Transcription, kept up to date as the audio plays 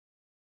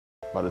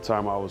By the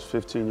time I was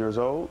 15 years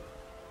old,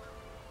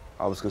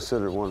 I was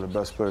considered one of the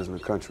best players in the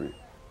country.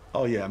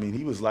 Oh yeah, I mean,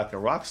 he was like a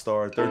rock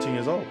star at 13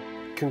 years old.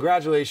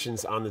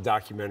 Congratulations on the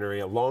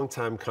documentary, a long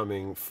time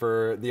coming.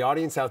 For the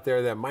audience out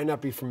there that might not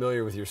be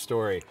familiar with your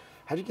story,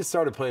 how'd you get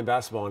started playing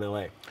basketball in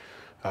LA?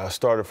 I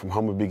started from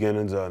humble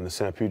beginnings in the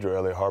San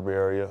Pedro, LA Harbor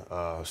area.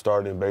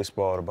 Started in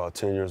baseball at about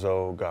 10 years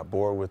old, got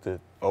bored with it,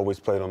 always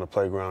played on the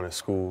playground at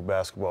school,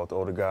 basketball with the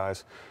older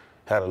guys.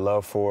 Had a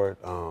love for it,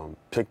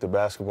 picked the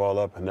basketball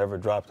up and never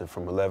dropped it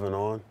from 11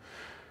 on,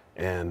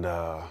 and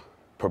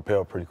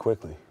propelled pretty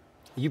quickly.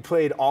 You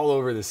played all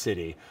over the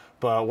city,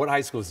 but what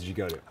high schools did you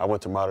go to? I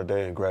went to Mater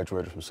Dei and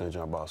graduated from St.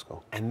 John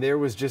Bosco. And there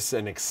was just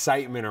an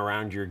excitement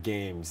around your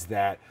games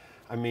that,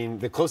 I mean,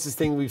 the closest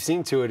thing we've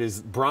seen to it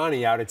is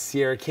Bronny out at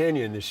Sierra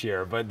Canyon this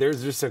year, but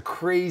there's just a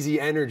crazy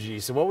energy.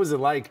 So what was it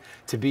like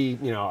to be,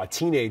 you know, a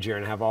teenager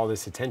and have all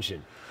this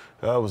attention?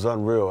 It was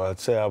unreal. I'd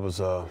say I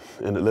was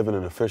living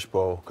in a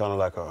fishbowl, kind of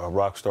like a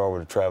rock star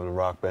with a traveling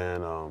rock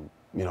band.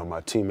 You know, my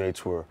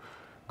teammates were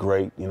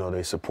great. You know,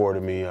 they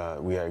supported me.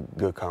 We had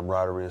good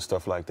camaraderie and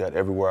stuff like that.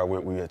 Everywhere I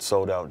went, we had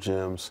sold out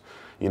gyms.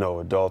 You know,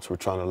 adults were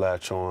trying to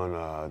latch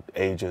on,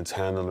 agents,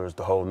 handlers,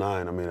 the whole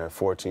nine. I mean, at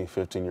 14,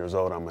 15 years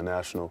old, I'm a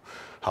national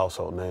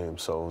household name.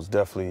 So it was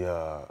definitely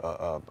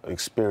an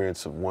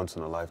experience of once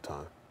in a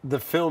lifetime. The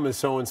film is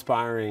so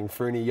inspiring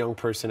for any young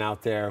person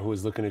out there who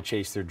is looking to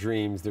chase their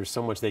dreams. There's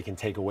so much they can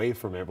take away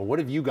from it. But what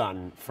have you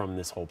gotten from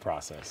this whole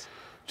process?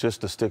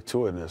 Just to stick to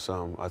itness.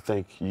 I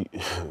think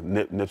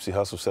Nipsey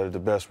Hussle said it the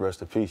best,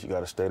 rest in peace. You got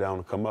to stay down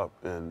and come up.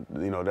 And,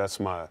 you know,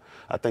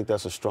 I think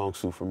that's a strong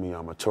suit for me.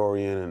 I'm a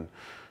Taurian, and,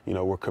 you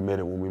know, we're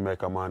committed. When we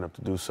make our mind up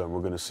to do something,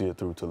 we're going to see it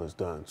through till it's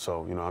done.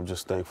 So, you know, I'm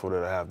just thankful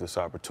that I have this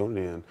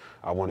opportunity, and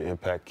I want to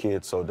impact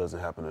kids so it doesn't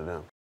happen to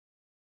them.